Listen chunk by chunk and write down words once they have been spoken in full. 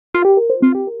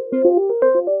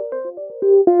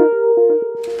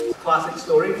classic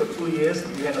story. For 2 years,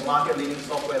 we had a market-leading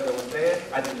software that was there.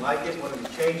 I didn't like it, wanted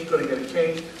to change, couldn't get it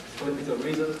changed. Political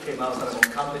reasons, came out, started my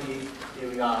own company. Here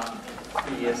we are,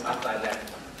 3 years after I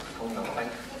left.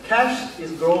 Cash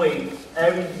is growing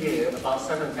every year about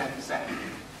 7 to 10%.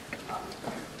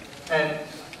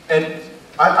 And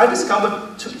I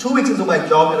discovered, 2 weeks into my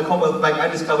job at a Commonwealth Bank, I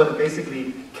discovered that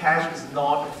basically cash is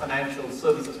not a financial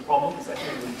services problem, it's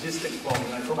actually a logistics problem.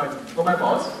 And I told my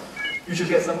boss, you should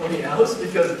get somebody else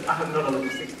because I'm not a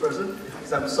logistics person.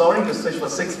 Because I'm sorry, you search for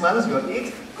 6 months, you're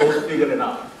it, go figure it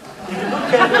out. If you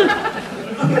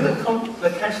look at the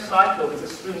cash cycle, it's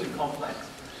extremely complex.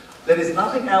 There is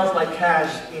nothing else like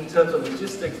cash in terms of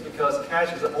logistics because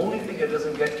cash is the only thing that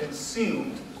doesn't get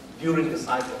consumed during the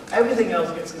cycle. Everything else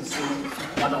gets consumed,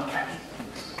 but not cash.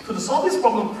 So to solve this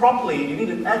problem properly, you need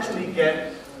to actually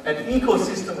get an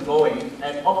ecosystem going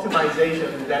and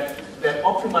optimization that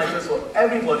optimizes for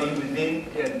everybody within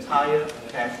the entire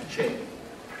cash chain.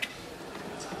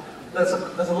 There's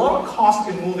a lot of cost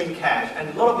in moving cash, and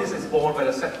a lot of this is borne by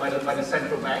the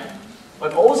central bank,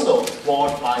 but also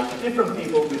borne by different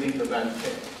people within the value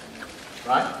chain.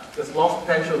 Right? There's lost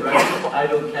potential revenue for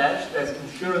idle cash, there's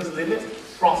insurance limits,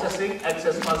 processing,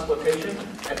 excess transportation,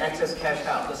 and excess cash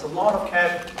out. There's a lot of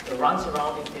cash that runs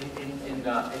around in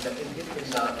the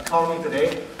economy today,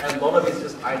 and a lot of it is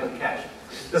just idle cash.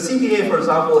 The CBA, for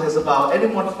example, has about, at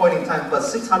any one point in time, about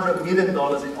 $600 million in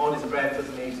all its branches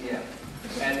in ATM.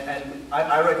 And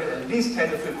I reckon at least 10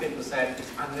 to 15%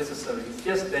 is unnecessary. It's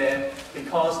just there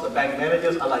because the bank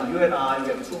managers are like you and I, we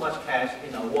have too much cash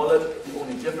in our wallet. The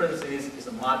only difference is it's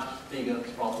a much bigger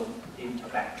problem in a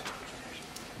bank.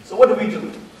 So what do we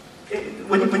do?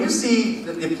 When you see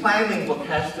the planning for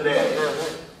cash today,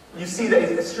 you see that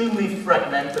it's extremely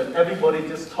fragmented. Everybody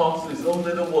just talks to his own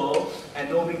little world and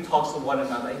nobody talks to one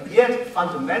another. And yet,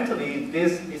 fundamentally,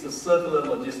 this is a circular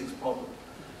logistics problem.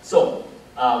 So,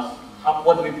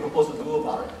 what do we propose to do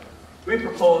about it? We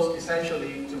propose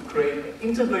essentially to create an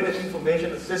integrated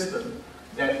information system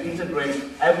that integrates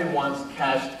everyone's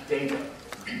cash data.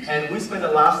 And we spent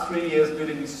the last 3 years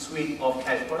building this suite of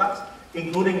cash products,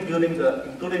 including building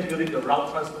the route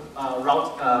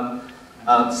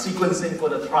sequencing for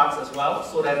the trucks as well,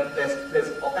 so that there's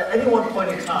at any one point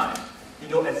in time, you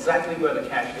know exactly where the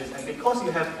cash is, and because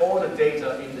you have all the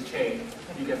data in the chain,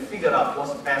 you can figure out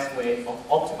what's the best way of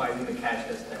optimizing the cash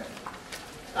that's there.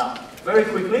 Now, very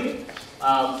quickly,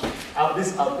 this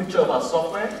is a picture of our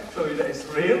software, show you that it's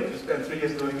real. We spent 3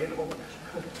 years doing it.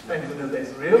 Thank goodness that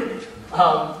it's real.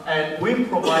 And we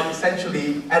provide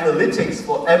essentially analytics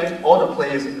for all the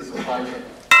players in the supply chain.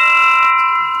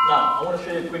 Now, I want to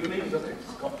show you quickly because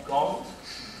it's gone.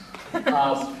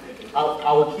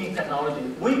 Our key technology.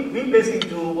 We basically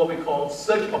do what we call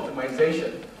search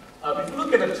optimization. If you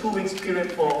look at a 2 weeks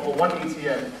period for one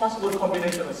ATM, possible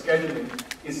combination of scheduling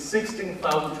is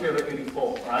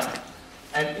 16,384, right?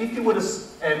 And if you were to,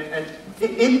 and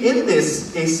in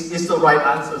this is the right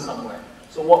answer somewhere.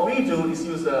 So what we do is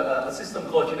use a system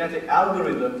called genetic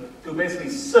algorithm to basically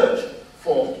search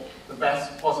for the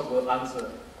best possible answer.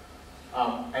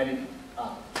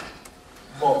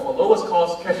 For lowest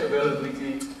cost, cash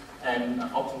availability, and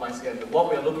optimized schedule. What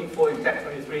we're looking for in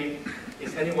Tech23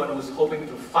 is anyone who's hoping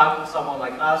to fund someone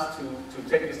like us to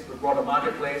take this to the broader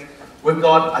marketplace. We've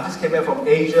got, I just came back from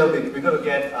Asia, we're going to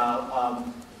get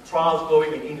trials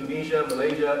going in Indonesia,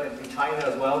 Malaysia, and in China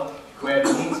as well, where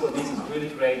the needs for this is really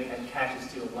great and cash is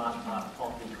still a large part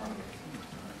of the economy.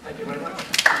 Thank you very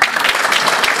much.